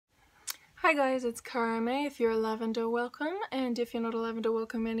Hi guys, it's Cara May. If you're a lavender, welcome, and if you're not a lavender,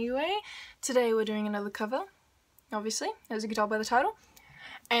 welcome anyway. Today we're doing another cover, obviously, as you can tell by the title,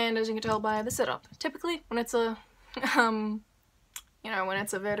 and as you can tell by the setup. Typically, when it's a, when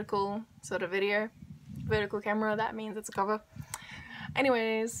it's a vertical sort of vertical camera, that means it's a cover.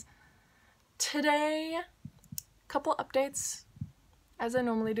 Anyways, today, couple updates, as I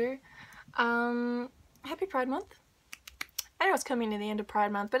normally do. Happy Pride Month. I know it's coming to the end of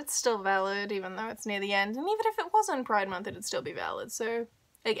Pride Month, but it's still valid even though it's near the end, and even if it wasn't Pride Month it'd still be valid, so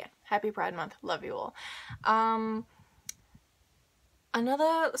again, happy Pride Month, love you all.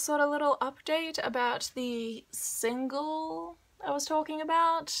 Another sort of little update about the single I was talking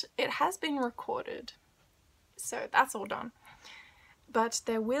about. It has been recorded, so that's all done, but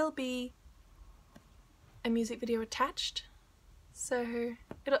there will be a music video attached. So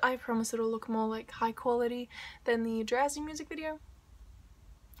I promise it'll look more like high quality than the Drowsy music video.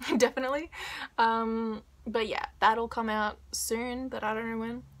 Definitely. But yeah, that'll come out soon, but I don't know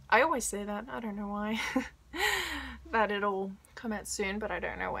when. I always say that, I don't know why. That it'll come out soon, but I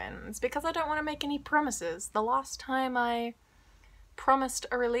don't know when. It's because I don't want to make any promises. The last time I promised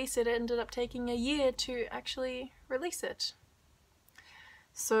a release, it ended up taking a year to actually release it.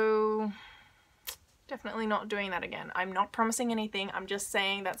 So definitely not doing that again. I'm not promising anything, I'm just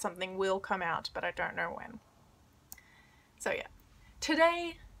saying that something will come out, but I don't know when. So yeah.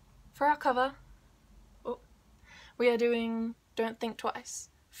 Today, for our cover, we are doing Don't Think Twice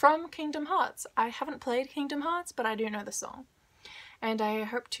from Kingdom Hearts. I haven't played Kingdom Hearts, but I do know the song. And I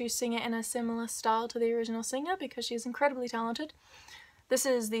hope to sing it in a similar style to the original singer because she's incredibly talented. This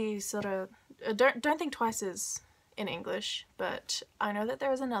is the sort of... Don't Think Twice is in English, but I know that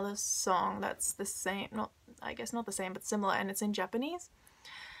there is another song that's the same, I guess not the same, but similar, and it's in Japanese.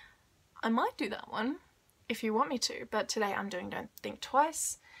 I might do that one if you want me to, but today I'm doing Don't Think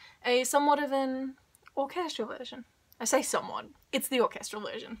Twice, a somewhat of an orchestral version. I say somewhat, it's the orchestral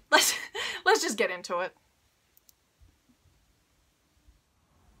version. Let's just get into it.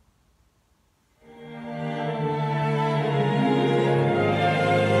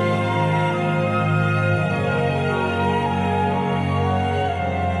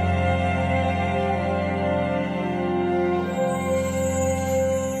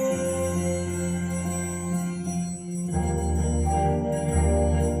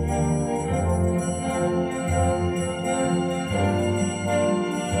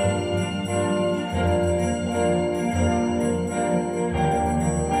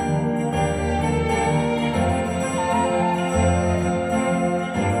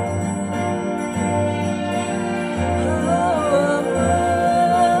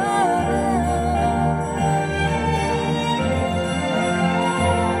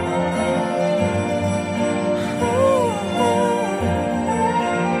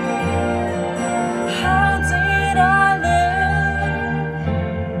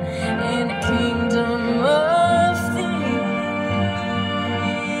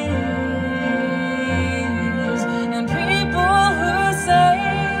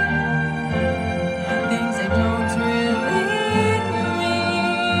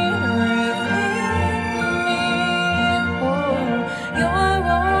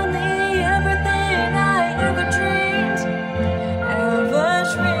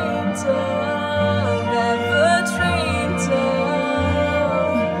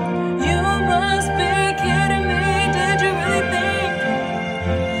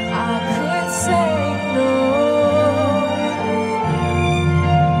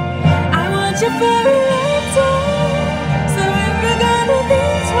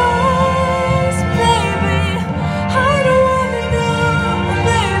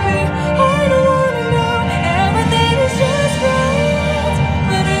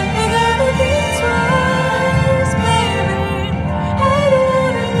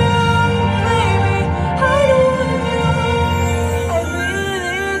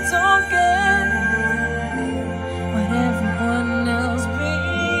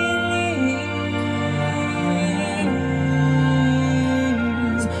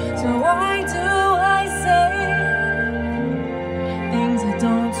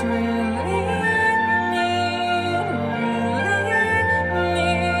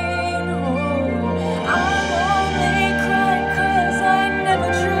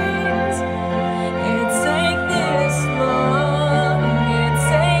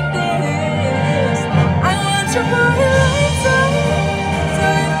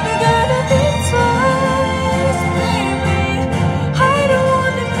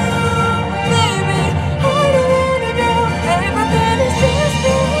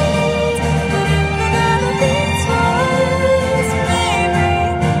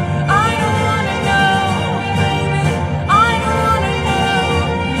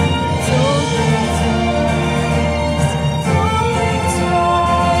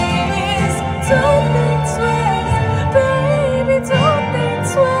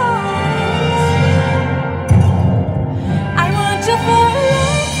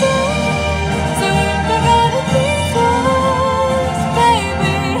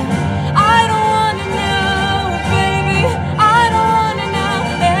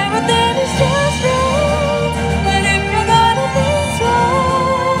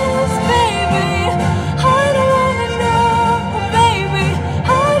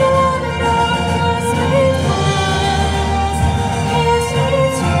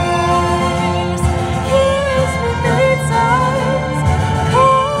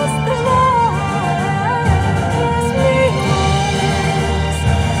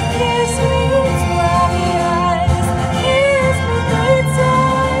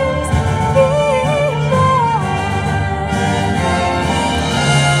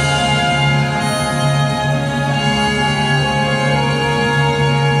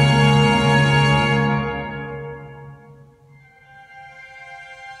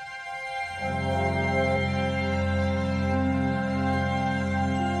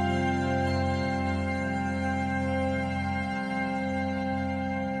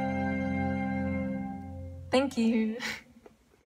 Thank you.